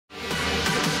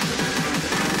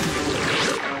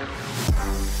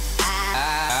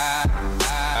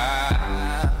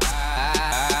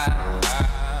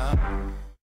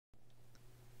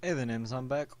Nims, I'm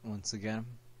back once again,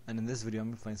 and in this video I'm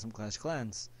gonna be playing some Clash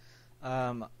Clans.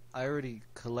 I already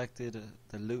collected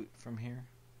the loot from here,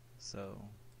 so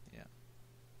yeah.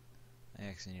 I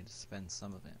actually need to spend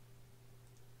some of it.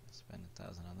 Spend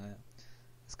 1,000 on that.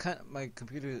 It's kind of my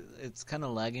computer. It's kind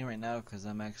of lagging right now because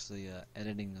I'm actually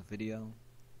editing a video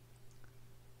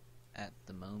at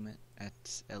the moment.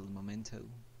 At el momento.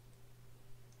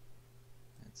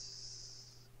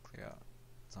 Let's clear out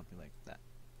something like that.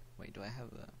 Wait, do I have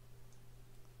a...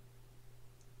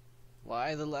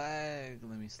 Why the lag?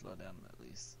 Let me slow down at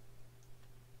least.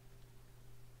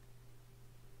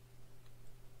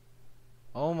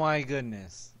 Oh my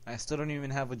goodness. I still don't even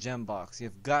have a gem box.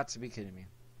 You've got to be kidding me.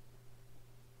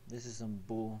 This is some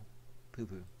bull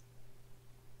poo-poo.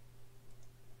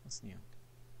 What's new?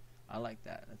 I like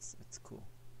that. It's cool.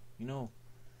 You know,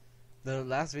 the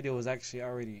last video was actually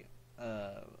already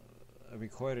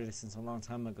recorded since a long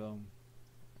time ago.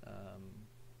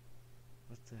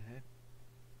 What the heck?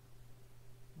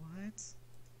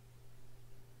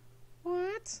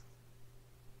 What?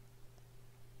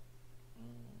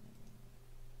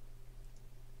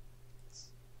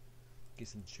 Let's get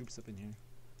some troops up in here.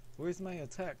 Where's my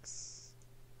attacks?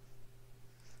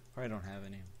 I don't have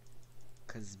any.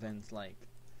 Cause it's been like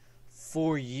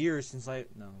 4 years since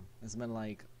it's been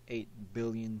like 8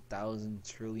 billion, thousand,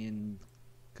 trillion,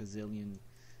 gazillion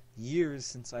years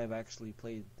since I've actually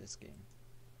played this game.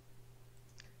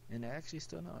 And I actually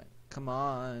still know it. Come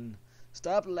on.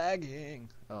 Stop lagging.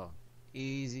 Oh.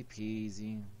 Easy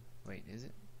peasy. Wait, is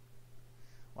it?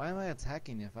 Why am I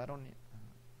attacking if I don't need...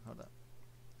 Hold up.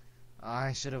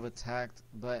 I should have attacked,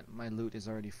 but my loot is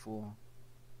already full.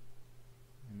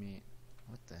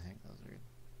 What the heck? That was weird.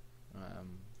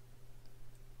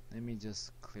 Let me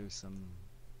just clear some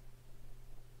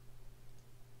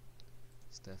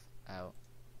stuff out.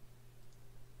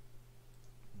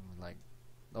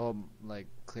 Like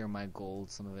clear my gold,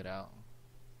 some of it out.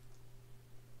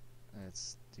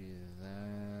 Let's do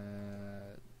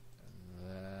that.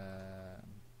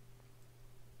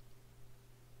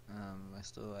 I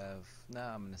still have...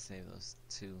 Nah, I'm gonna save those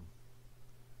two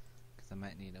because I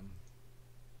might need them.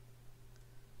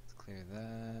 Let's clear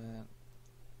that.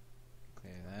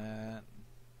 Clear that.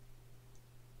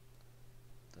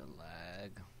 The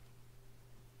lag.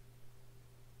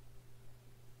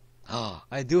 Oh,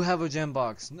 I do have a gem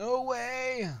box. No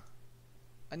way!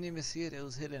 I didn't even see it. It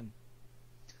was hidden.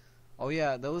 Oh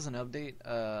yeah, there was an update.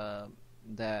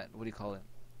 That, what do you call it?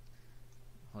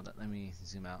 Hold on, let me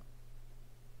zoom out.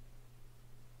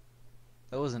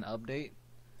 There was an update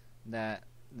that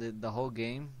the whole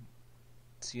game.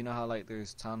 So you know how like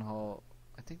there's Town Hall.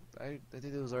 I think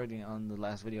it was already on the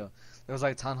last video. There was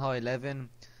like Town Hall 11,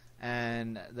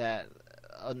 and that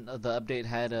the update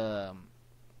had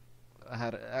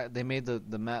they made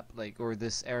the map like, or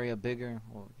this area bigger.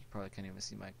 Well, you probably can't even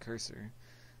see my cursor.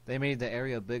 They made the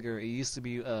area bigger. It used to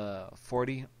be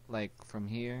 40, like from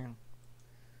here,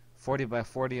 40 by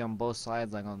 40 on both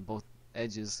sides, like on both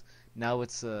edges. Now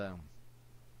it's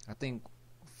I think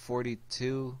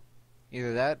 42.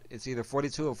 Either that, it's either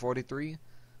 42 or 43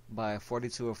 by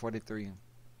 42 or 43.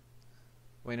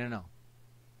 Wait, no.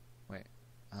 Wait,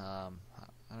 I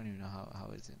don't even know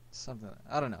how is it. Something,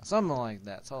 I don't know. Something like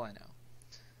that. That's all I know.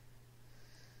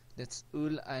 That's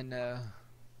all I know.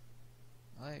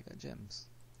 Oh, I got gems.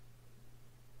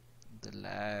 The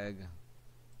lag.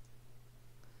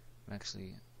 I'm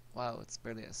actually... Wow, it's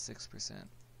barely at 6%.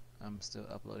 I'm still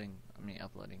uploading.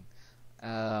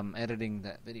 Editing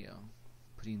that video.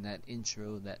 Putting that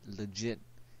intro, that legit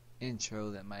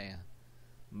intro that my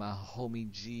homie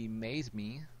G made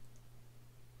me.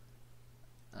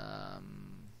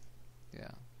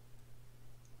 Yeah.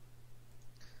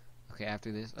 Okay,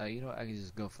 after this, you know what? I can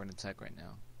just go for an attack right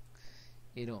now.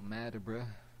 It don't matter, bruh.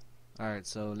 All right,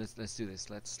 so let's do this.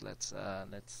 Let's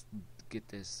get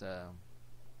this.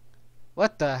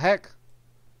 What the heck?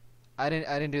 I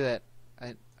didn't do that.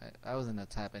 I was in a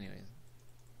tap anyways.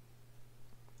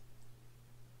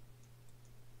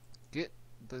 Get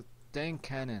the dang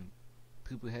cannon,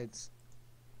 poo-poo heads.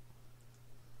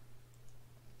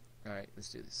 All right, let's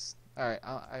do this. All right,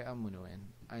 I'm gonna win.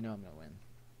 I know I'm gonna win.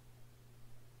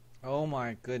 Oh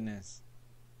my goodness.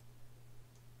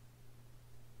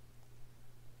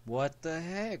 What the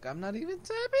heck? I'm not even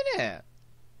tapping it.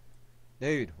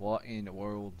 Dude, what in the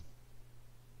world?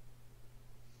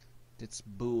 It's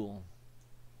bull.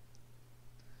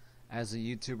 As a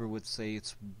YouTuber would say,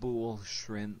 it's bull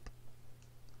shrimp.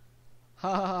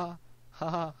 Ha ha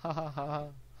ha ha ha ha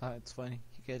ha. It's funny.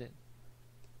 You get it?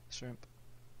 Shrimp.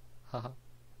 Ha ha.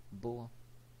 Bull.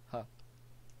 Ha.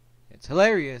 It's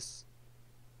hilarious.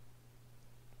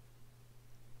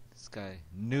 This guy,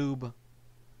 noob.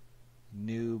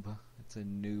 It's a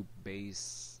noob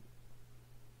base.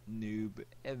 Noob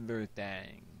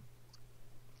everything.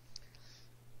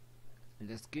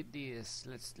 Let's get this.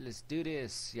 Let's do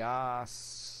this.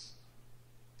 Yes.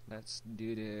 Let's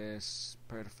do this.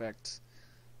 Perfect.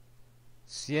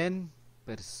 100%.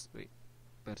 Wait.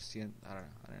 Percent. I don't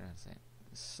know how to say it.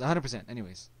 It's 100%.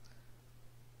 Anyways.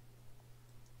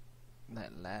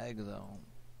 That lag though.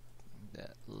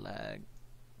 That lag.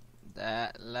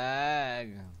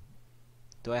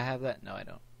 Do I have that? No, I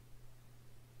don't.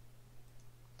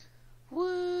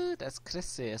 What? That's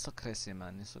crazy. Eso crazy,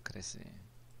 man. Eso crazy.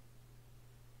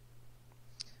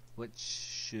 What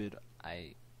should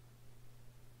I...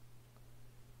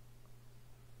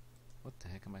 What the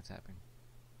heck am I tapping?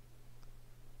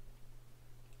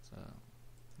 So,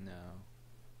 no.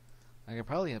 I could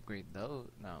probably upgrade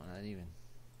those. No, not even.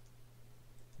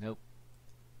 Nope.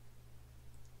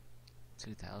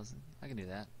 2,000? I can do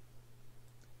that.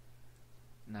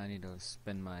 Now I need to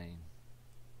spend my...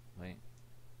 Wait.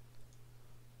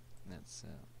 Let's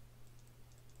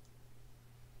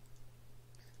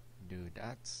do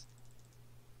that.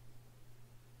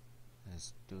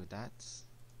 Let's do that.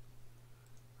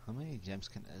 How many gems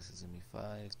can S give me?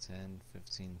 5, 10,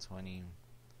 15, 20,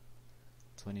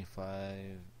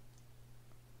 25,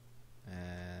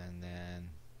 and then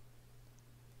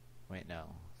wait,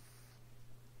 no.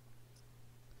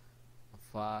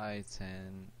 5,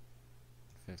 10,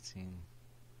 15,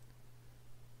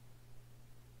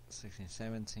 16,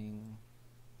 17,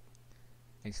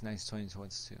 18, 19, 20,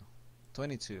 22.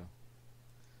 22.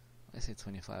 I say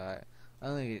 25.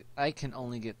 I can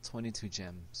only get 22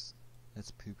 gems.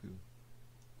 That's poo poo.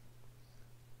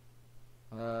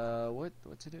 What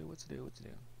to do?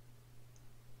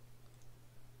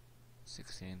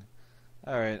 16.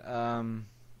 Alright,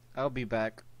 I'll be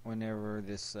back whenever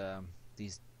this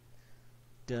these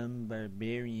dumb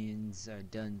barbarians are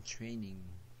done training.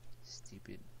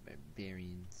 Stupid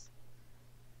barbarians.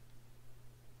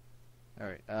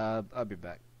 Alright, I'll be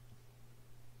back.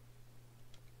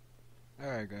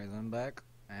 Alright guys, I'm back,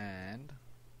 and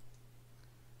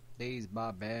these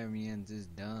barbarians is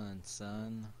done,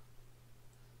 son.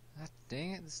 God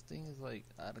dang it, this thing is like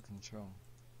out of control.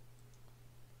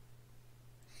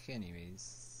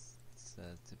 Anyways,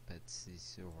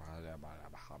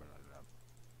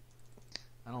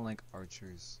 I don't like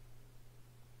archers.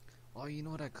 Oh, you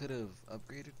know what I could have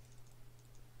upgraded?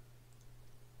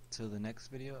 To the next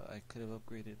video, I could have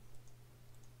upgraded.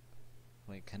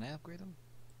 Wait, can I upgrade them?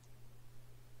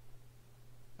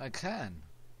 I can!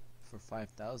 For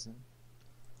 5,000.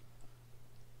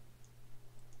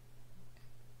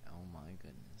 Oh my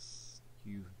goodness.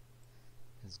 You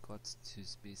has got to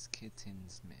space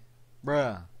kittens me.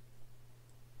 Bruh!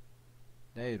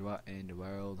 Dude, what in the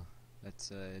world? Let's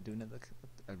do another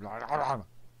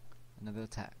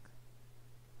attack.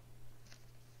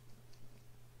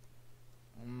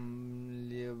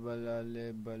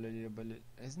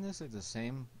 Isn't this like the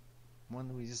same one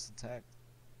that we just attacked?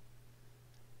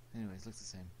 Anyways, looks the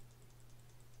same.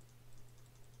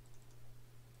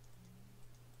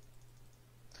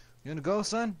 You wanna go,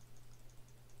 son?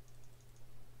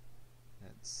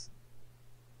 That's...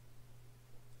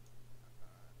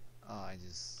 Oh, I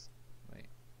just... Wait.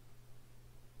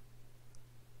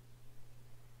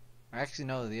 Actually,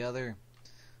 no, the other...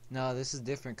 No, this is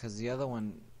different, because the other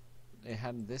one, it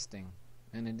had this thing,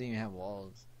 and it didn't even have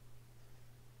walls.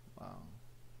 Wow.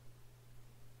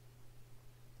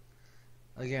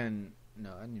 Again,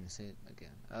 no, I didn't even say it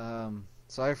again.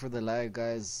 Sorry for the lag,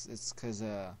 guys. It's because,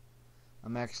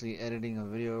 I'm actually editing a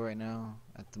video right now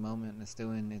at the moment. It's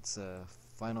doing its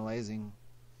finalizing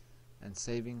and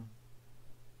saving,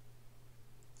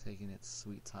 taking its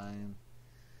sweet time.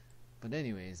 But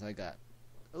anyways, I got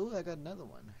another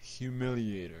one.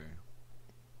 Humiliator.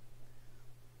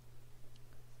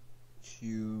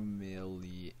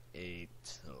 Humiliator.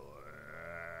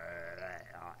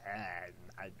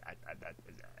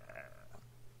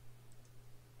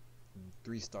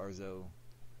 3 stars though.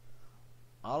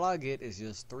 All I get is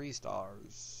just 3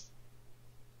 stars.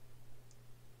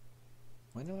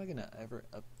 When am I gonna ever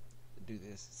do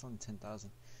this? It's only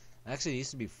 10,000. Actually, it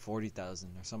used to be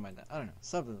 40,000 or something like that. I don't know,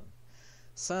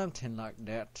 something like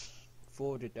that.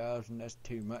 40,000. That's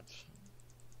too much.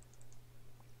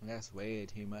 That's way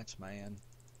too much, man.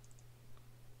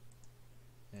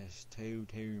 That's too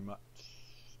much.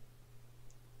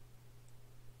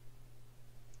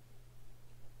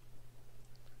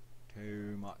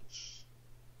 Too much.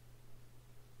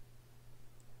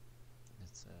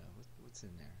 It's what's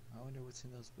in there? I wonder what's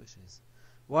in those bushes.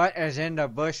 What is in the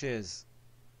bushes?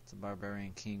 It's a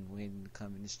barbarian king waiting to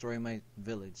come and destroy my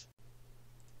village.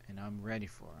 and I'm ready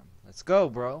for him. Let's go,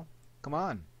 bro. Come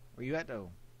on. Where you at,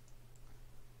 though?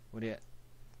 What at?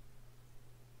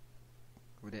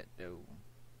 What at, though?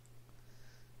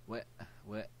 What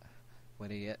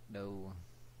are you at, though?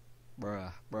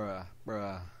 Bruh.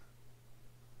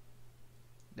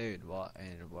 Dude, what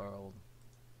in the world?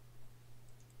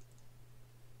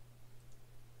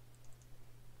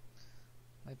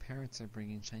 My parents are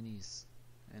bringing Chinese,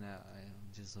 and I'm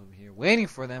just over here waiting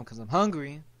for them because I'm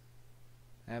hungry.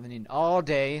 I haven't eaten all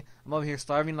day. I'm over here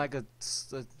starving like one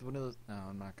of those. No,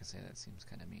 I'm not gonna say that. Seems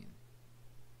kind of mean.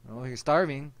 I'm over here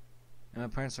starving, and my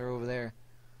parents are over there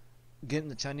getting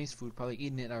the Chinese food, probably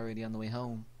eating it already on the way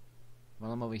home.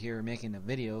 While I'm over here making a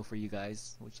video for you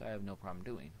guys, which I have no problem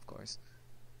doing, of course.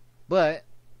 But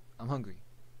I'm hungry.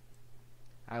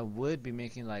 I would be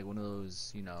making like one of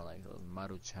those, you know, like those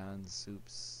Maruchan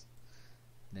soups.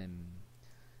 Them,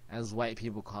 as white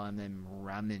people call them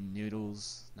ramen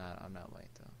noodles. No, I'm not white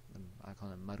though. I call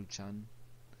them Maruchan.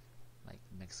 Like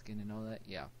Mexican and all that.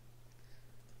 Yeah.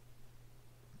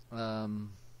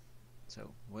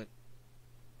 So what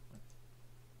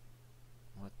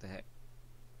the heck?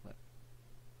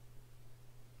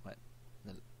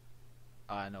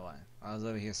 Oh, I know why. I was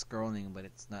over here scrolling, but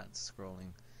it's not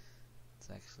scrolling. It's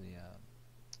actually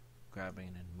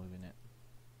grabbing and moving it.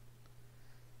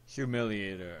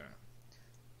 Humiliator.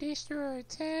 Destroy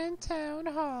 10 town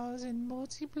halls in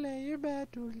multiplayer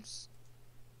battles.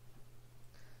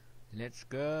 Let's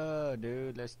go,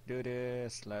 dude. Let's do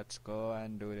this. Let's go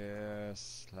and do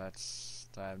this. Let's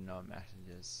type no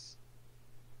messages.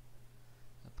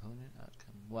 Opponent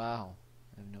outcome. Wow.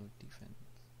 I have no defense.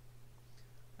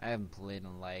 I haven't played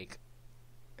in like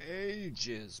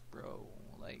ages, bro.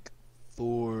 Like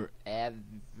forever.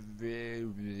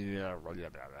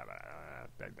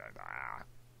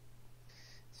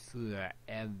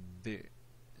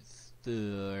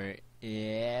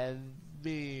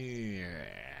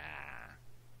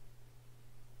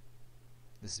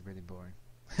 This is really boring.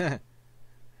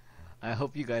 I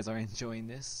hope you guys are enjoying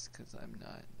this, because I'm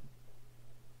not.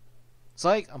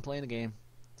 Psych! I'm playing the game.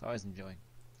 It's always enjoying.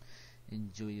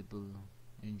 Enjoyable.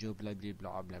 Enjoy blah blah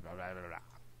blah blah blah blah blah.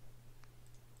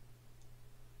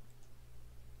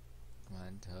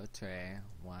 1, 2, 3.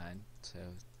 1,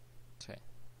 2, 3.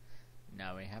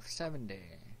 Now we have 70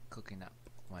 cooking up.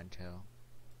 1, 2.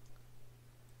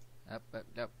 Up,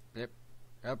 yep.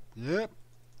 Up, yep.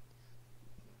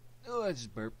 Oh, I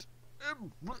just burped.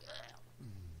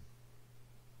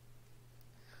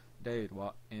 Dude,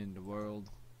 what in the world?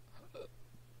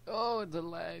 Oh, the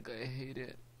lag. I hate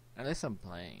it. Unless I'm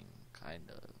playing kind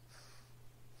of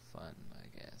fun, I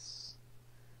guess.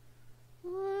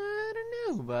 Well, I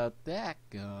don't know about that,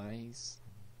 guys.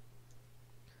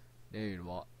 Dude,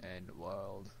 what in the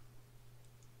world?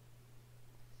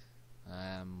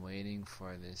 I'm waiting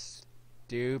for this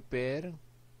stupid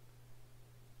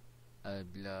blah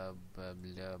blah blah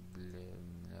blah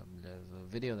blah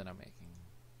video that I'm making.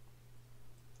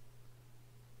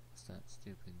 It's not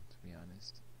stupid, to be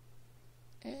honest.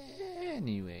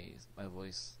 Anyways, my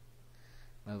voice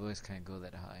can't go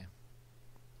that high.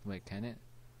 Wait, can it?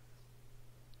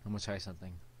 I'm gonna try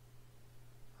something.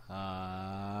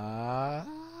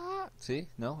 See?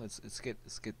 No, it's get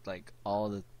like all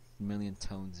the million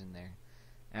tones in there,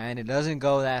 and it doesn't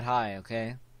go that high.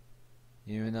 Okay,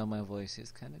 even though my voice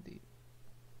is kind of deep.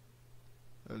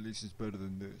 At least it's better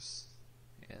than this.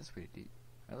 Yeah, it's pretty deep.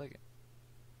 I like it.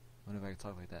 I wonder if I can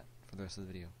talk like that for the rest of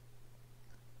the video.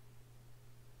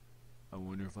 I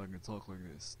wonder if I can talk like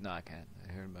this. No, I can't.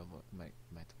 I heard my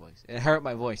voice. It hurt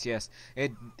my voice. Yes,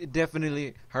 it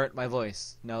definitely hurt my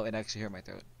voice. No, it actually hurt my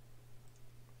throat.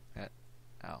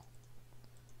 Ow.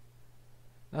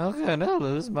 I'm gonna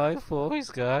lose my voice,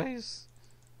 guys.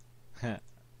 I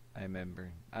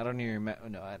remember. I don't even remember.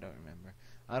 No, I don't remember.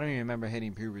 I don't even remember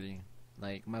hitting puberty.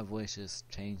 Like, my voice just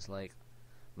changed. Like,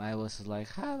 my voice is like,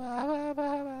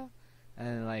 and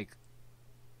then, like,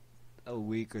 a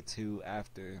week or two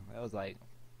after, I was like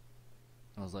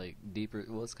deeper.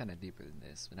 Well, it's kind of deeper than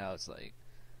this, but now it's like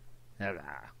now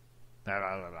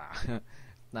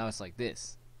it's like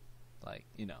this, like,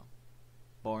 you know,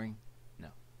 boring. No,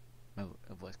 my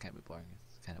voice can't be boring.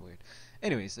 It's kind of weird.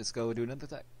 Anyways, let's go do another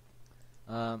type.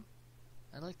 I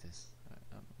like this.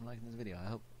 I'm liking this video. I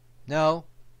hope. No.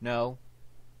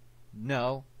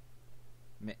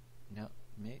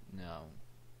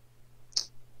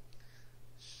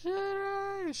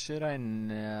 Should I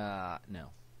not?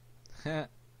 No. Ha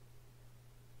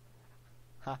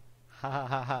ha ha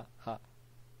ha ha.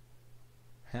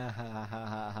 Ha ha ha ha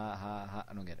ha ha.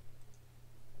 I don't get it.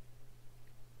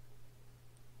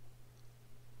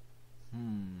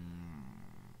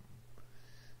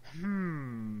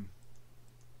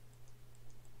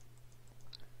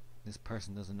 This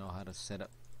person doesn't know how to set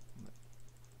up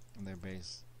their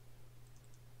base.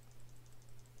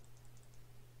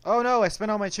 Oh no, I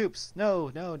spent all my troops. No,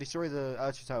 destroy the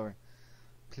archer tower.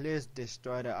 Please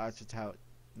destroy the archer tower.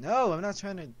 No, I'm not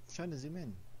trying to zoom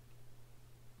in.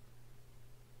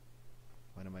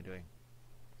 What am I doing?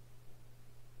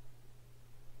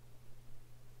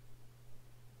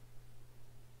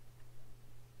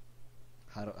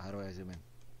 How do I zoom in?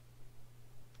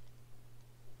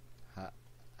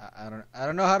 I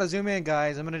don't know how to zoom in,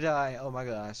 guys. I'm gonna die. Oh my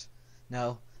gosh.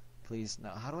 No, please no.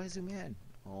 How do I zoom in?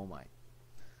 Oh my.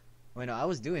 Wait, no, I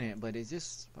was doing it, but it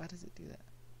just, why does it do that?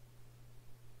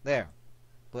 There.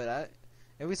 But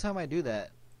every time I do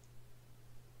that,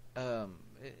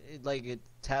 it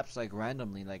taps like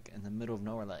randomly, like in the middle of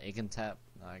nowhere. Like it can tap.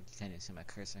 You can't even see my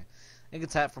cursor. It can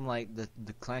tap from like the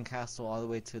clan castle all the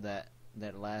way to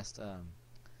that last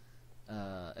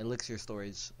elixir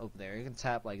storage over there. You can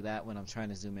tap like that when I'm trying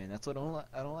to zoom in. That's what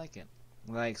I don't like it.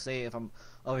 Like say if I'm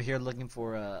over here looking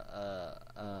for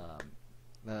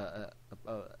the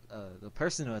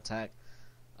person to attack,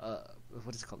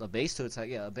 what is it called? A base to attack.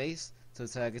 Yeah, a base to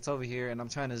attack. It's over here, and I'm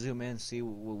trying to zoom in, see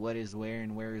what is where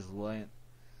and where is what,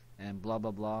 and blah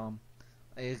blah blah.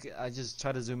 I just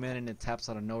try to zoom in, and it taps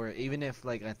out of nowhere. Even if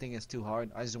like I think it's too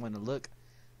hard, I just want to look.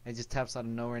 It just taps out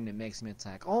of nowhere, and it makes me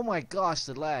attack. Oh my gosh,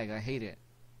 the lag! I hate it.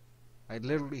 I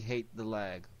literally hate the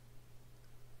lag.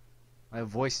 My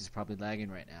voice is probably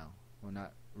lagging right now. Well,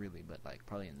 not really, but like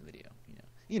probably in the video.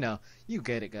 You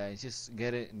get it, guys. Just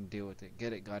get it and deal with it.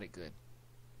 Get it, got it, good.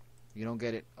 You don't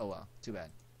get it, oh well, too bad.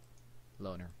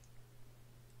 Loner.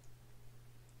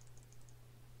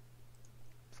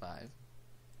 5.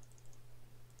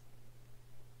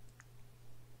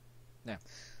 Now,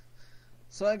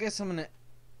 so I guess I'm gonna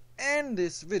end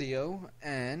this video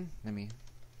and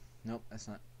nope, that's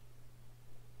not.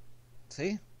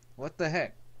 See? What the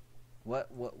heck? What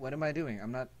am I doing?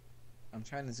 I'm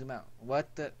trying to zoom out.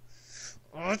 What the?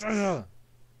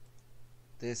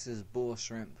 This is bull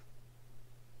shrimp.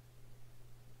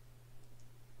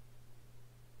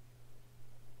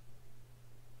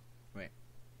 Wait,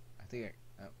 I think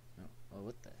oh no. Oh,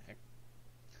 what the heck?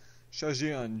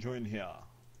 Shajian, join here.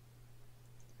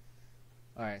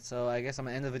 Alright, so I guess I'm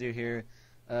gonna end the video here.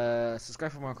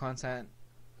 Subscribe for more content.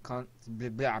 Content.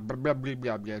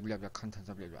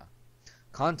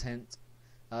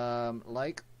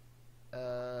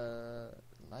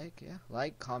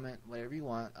 Like, comment, whatever you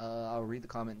want. I'll read the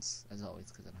comments as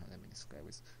always because I don't have that many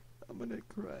subscribers. I'm gonna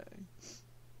cry.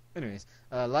 Anyways,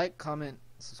 like, comment,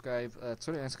 subscribe.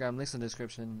 Twitter, Instagram, links in the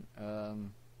description.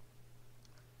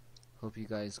 Hope you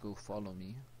guys go follow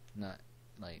me, not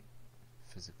like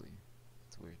physically.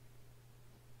 It's weird.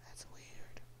 That's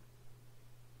weird.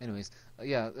 Anyways,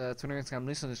 Twitter, Instagram,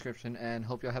 links in the description, and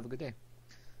hope y'all have a good day.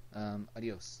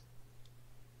 Adios.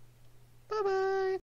 Bye bye.